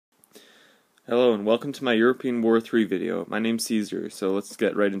Hello and welcome to my European War 3 video. My name's Caesar, so let's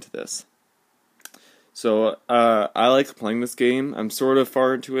get right into this. I like playing this game. I'm sort of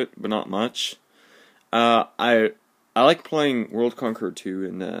far into it, but not much. I like playing World Conqueror 2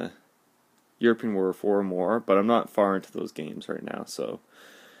 and European War 4 more, but I'm not far into those games right now, so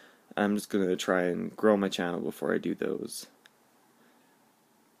I'm just going to try and grow my channel before I do those.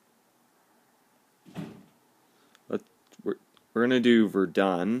 We're going to do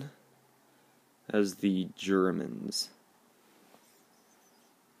Verdun as the Germans,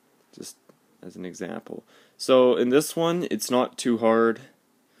 just as an example. So in this one, it's not too hard,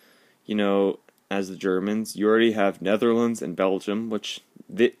 as the Germans. You already have Netherlands and Belgium, which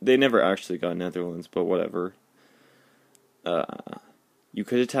they never actually got Netherlands, but whatever. You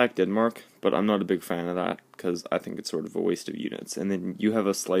could attack Denmark, but I'm not a big fan of that, because I think it's sort of a waste of units. And then you have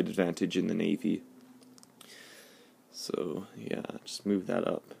a slight advantage in the Navy. So, yeah, just move that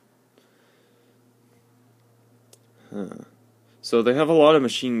up. So they have a lot of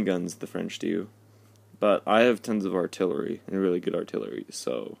machine guns, the French do, but I have tons of artillery, and really good artillery,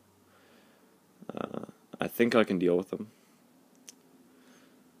 so I think I can deal with them.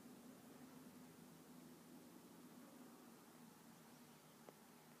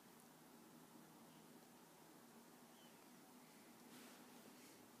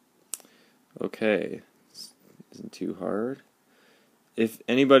 Okay, this isn't too hard. If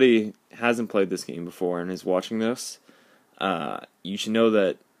anybody hasn't played this game before and is watching this, you should know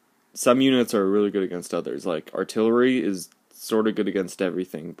that some units are really good against others. Like, artillery is sort of good against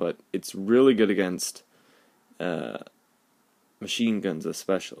everything, but it's really good against machine guns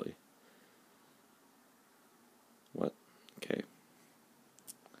especially. What? Okay.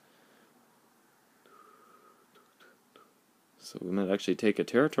 So we might actually take a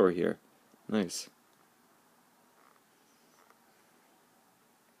territory here. Nice.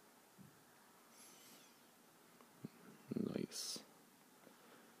 Nice.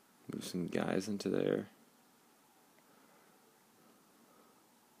 Move some guys into there.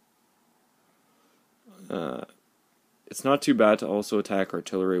 It's not too bad to also attack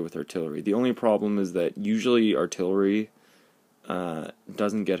artillery with artillery. The only problem is that usually artillery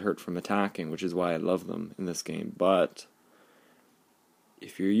doesn't get hurt from attacking, which is why I love them in this game. But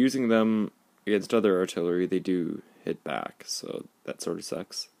if you're using them against other artillery, they do hit back, so that sort of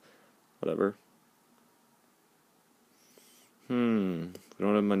sucks. Whatever. We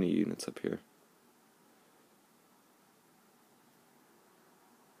don't have many units up here.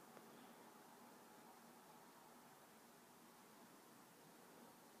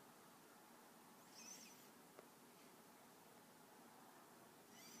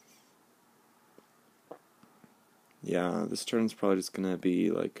 Yeah, this turn's probably just gonna be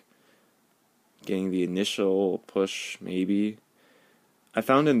like getting the initial push, maybe. I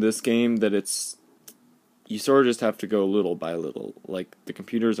found in this game that you sort of just have to go little by little. Like, the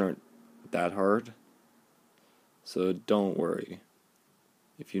computers aren't that hard, so don't worry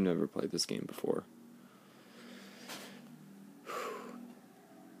if you never played this game before.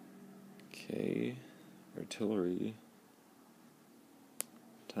 Okay, artillery.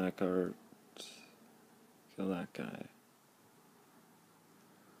 Attack art. Kill that guy.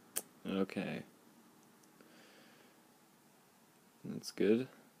 Okay. That's good.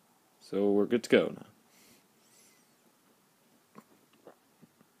 So we're good to go now.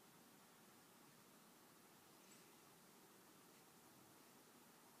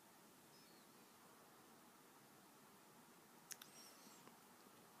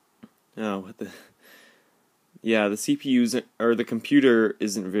 Yeah, the CPUs or the computer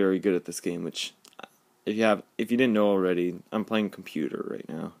isn't very good at this game, which if you didn't know already, I'm playing computer right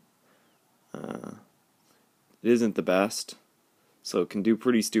now. It isn't the best, so it can do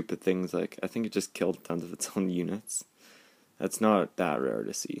pretty stupid things, like I think it just killed tons of its own units. That's not that rare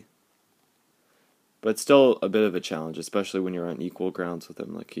to see. But it's still a bit of a challenge, especially when you're on equal grounds with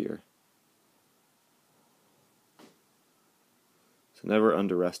them, like here. So never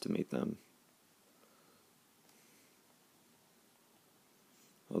underestimate them.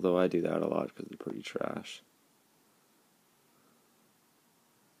 Although I do that a lot because they're pretty trash.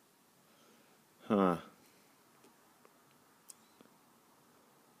 Okay,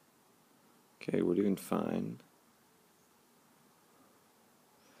 we're doing fine.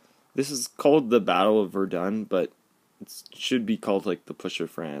 This is called the Battle of Verdun, but it should be called like the Push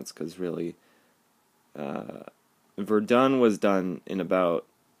of France, because really, Verdun was done in about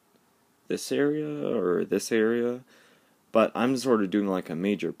this area or this area, but I'm sort of doing like a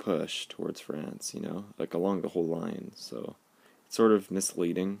major push towards France, like along the whole line, so it's sort of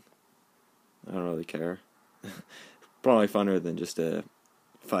misleading. I don't really care. Probably funner than just a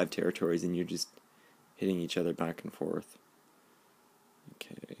 5 territories and you're just hitting each other back and forth.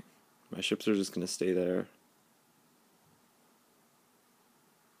 Okay, my ships are just gonna stay there.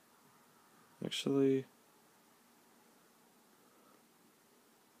 Actually,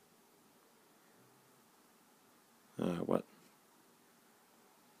 what?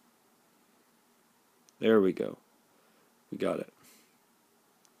 There we go. We got it.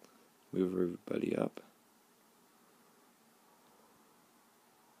 Move everybody up.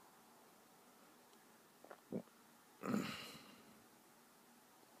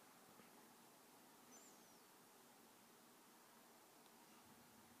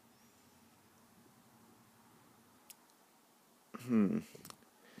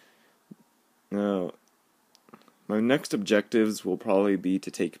 Now, my next objectives will probably be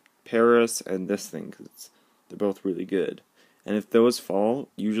to take Paris and this thing, because they're both really good. And if those fall,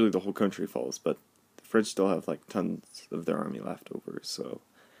 usually the whole country falls, but the French still have like tons of their army left over, so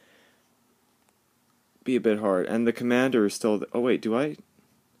be a bit hard. And the commander is still oh wait, do I?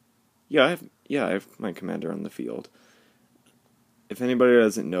 Yeah, I have my commander on the field. If anybody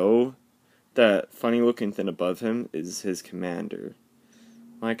doesn't know, that funny looking thing above him is his commander.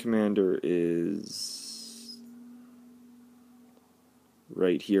 My commander is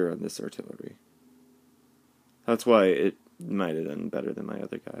right here on this artillery. That's why it might have done better than my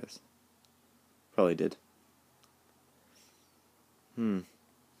other guys. Probably did.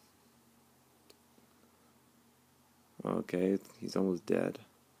 Okay, he's almost dead.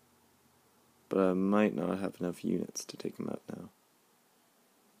 But I might not have enough units to take him out now.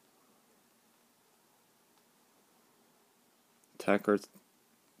 Attack arts.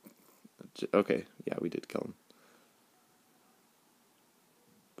 Okay, yeah, we did kill him.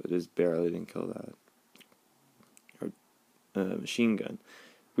 But his barely didn't kill that. Machine gun.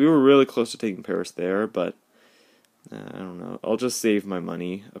 We were really close to taking Paris there, but I don't know. I'll just save my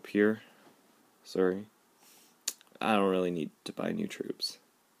money up here. Sorry. I don't really need to buy new troops.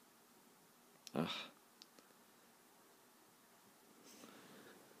 Ugh.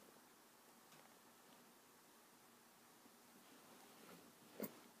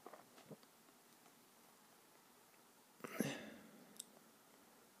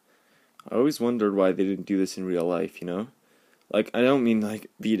 I always wondered why they didn't do this in real life, you know? Like, I don't mean, like,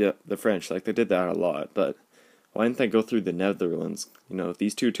 beat up the French, like, they did that a lot, but why didn't they go through the Netherlands? You know,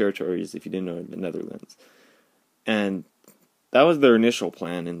 these 2 territories, if you didn't know, the Netherlands. And that was their initial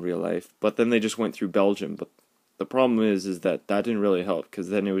plan in real life, but then they just went through Belgium, but the problem is that didn't really help, because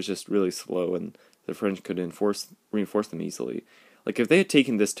then it was just really slow, and the French could reinforce them easily. Like, if they had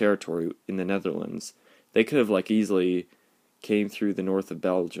taken this territory in the Netherlands, they could have, like, easily came through the north of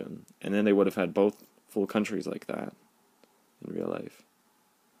Belgium, and then they would have had both full countries like that in real life.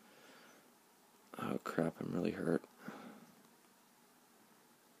 Oh crap, I'm really hurt.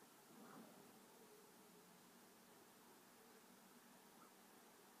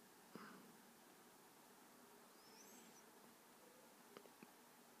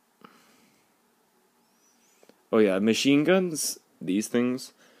 Oh yeah, machine guns, these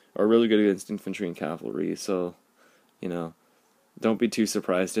things, are really good against infantry and cavalry, so, you know, don't be too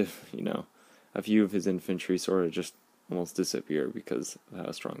surprised if, you know, a few of his infantry sort of just almost disappear because of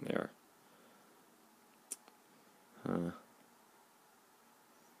how strong they are.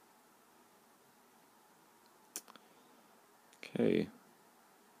 Okay.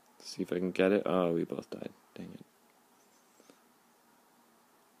 Let's see if I can get it. Oh, we both died. Dang it.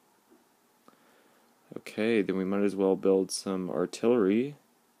 Okay, then we might as well build some artillery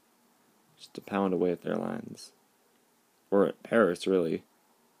just to pound away at their lines. Or at Paris, really.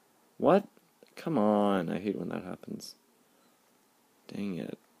 What? Come on, I hate when that happens. Dang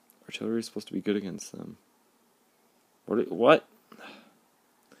it. Artillery is supposed to be good against them. What?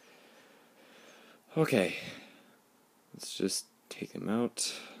 Okay. Let's just take them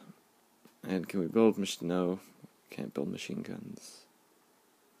out. And can we build no, can't build machine guns.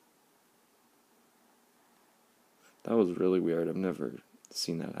 That was really weird. I've never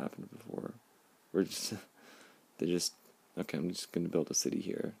seen that happen before. Okay, I'm just going to build a city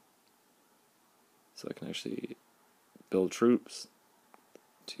here. So I can actually build troops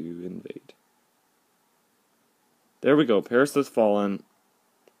to invade. There we go. Paris has fallen.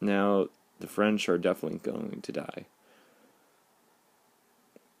 Now the French are definitely going to die.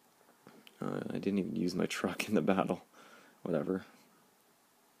 I didn't even use my truck in the battle. Whatever.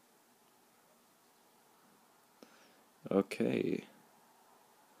 Okay.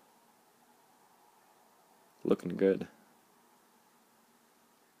 Looking good.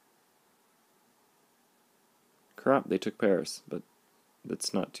 Crap, they took Paris, but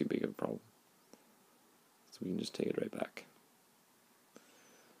that's not too big of a problem. So we can just take it right back.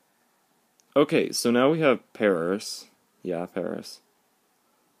 Okay, so now we have Paris. Yeah, Paris.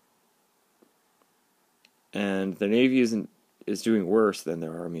 And the Navy is doing worse than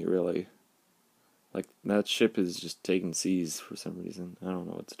their army, really. Like, that ship is just taking seas for some reason. I don't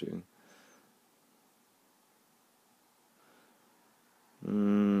know what it's doing.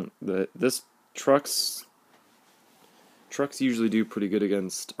 This trucks usually do pretty good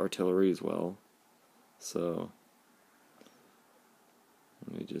against artillery as well. So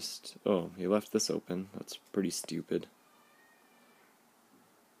let me just... Oh, he left this open. That's pretty stupid.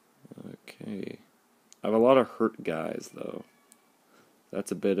 Okay. I have a lot of hurt guys, though.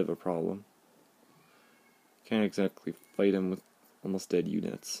 That's a bit of a problem. Can't exactly fight him with almost dead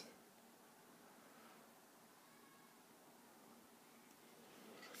units.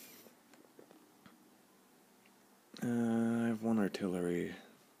 I have one artillery.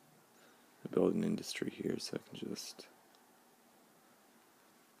 I build an industry here, so I can just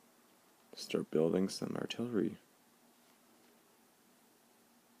start building some artillery.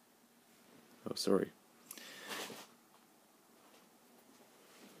 Oh, sorry.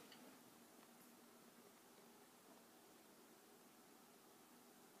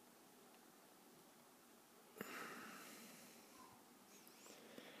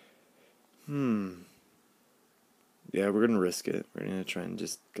 Yeah, we're gonna risk it. We're gonna try and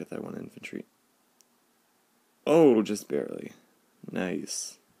just get that one infantry. Oh, just barely.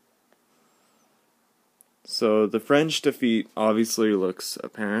 Nice. So the French defeat obviously looks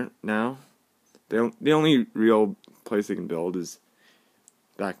apparent now. The only real place they can build is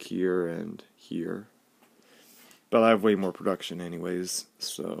back here and here. But I have way more production anyways,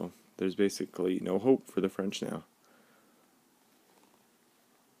 so there's basically no hope for the French now.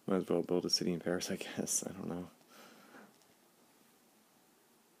 Might as well build a city in Paris, I guess. I don't know.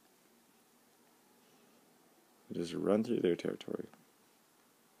 Just run through their territory.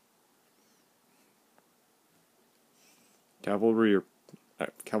 Cavalry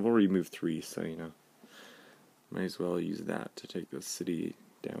move 3, so you know. Might as well use that to take the city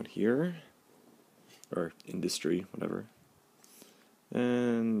down here. Or industry, whatever.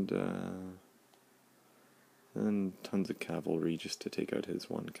 And tons of cavalry just to take out his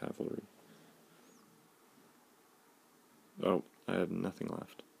one cavalry. Oh, I have nothing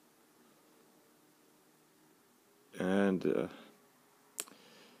left. And,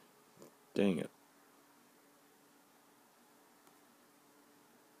 dang it.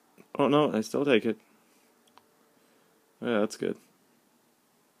 Oh no, I still take it. Yeah, that's good.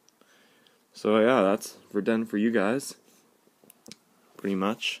 So yeah, that's Verdun for you guys. Pretty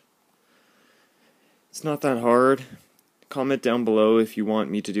much. It's not that hard. Comment down below if you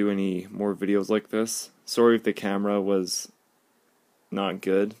want me to do any more videos like this. Sorry if the camera was not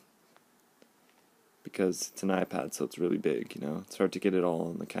good, because it's an iPad, so it's really big, you know. It's hard to get it all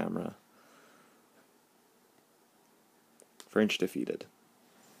on the camera. French defeated.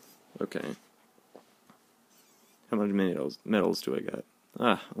 Okay. How many medals do I get?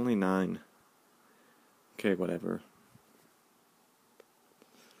 Ah, only 9. Okay, whatever.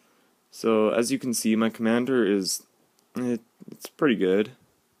 So, as you can see, my commander is... it's pretty good.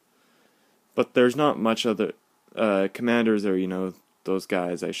 But there's not much other... commanders are, you know, those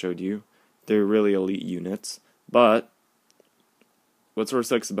guys I showed you. They're really elite units. But, what sort of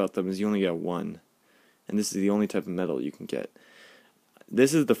sucks about them is you only get 1. And this is the only type of medal you can get.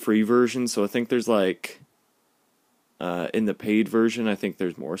 This is the free version, so I think there's like... in the paid version, I think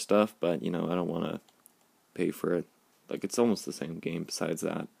there's more stuff, but, you know, I don't want to pay for it. Like, it's almost the same game besides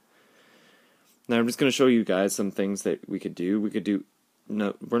that. Now, I'm just going to show you guys some things that we could do. We could do...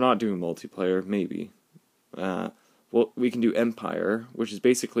 No, we're not doing multiplayer, maybe. Well, we can do Empire, which is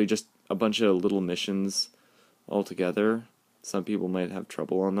basically just a bunch of little missions all together. Some people might have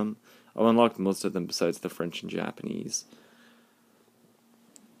trouble on them. I've unlocked most of them besides the French and Japanese.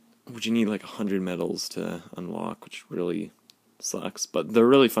 Which you need like 100 medals to unlock, which really sucks. But they're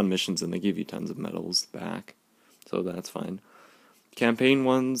really fun missions and they give you tons of medals back. So that's fine. Campaign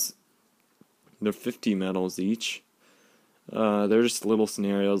ones, they're 50 medals each. They're just little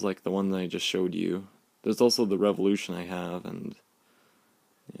scenarios like the one that I just showed you. There's also the Revolution I have and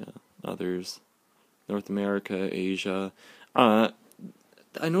yeah, others. North America, Asia. I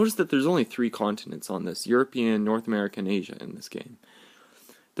noticed that there's only 3 continents on this. European, North America, and Asia in this game.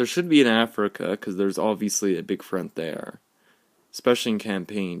 There should be in Africa, because there's obviously a big front there. Especially in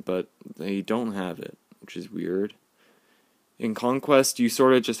campaign, but they don't have it, which is weird. In Conquest, you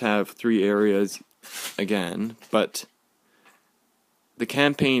sort of just have 3 areas again, but the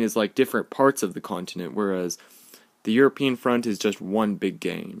campaign is like different parts of the continent, whereas the European front is just one big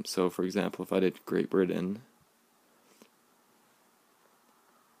game. So, for example, if I did Great Britain,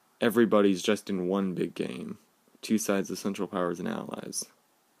 everybody's just in one big game. Two sides of Central Powers and Allies.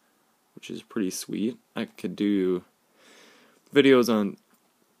 Which is pretty sweet. I could do videos on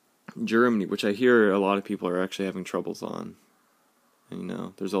Germany, which I hear a lot of people are actually having troubles on.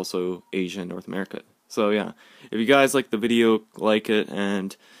 And, there's also Asia and North America. So yeah, if you guys like the video, like it,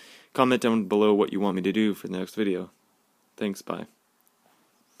 and comment down below what you want me to do for the next video. Thanks, bye.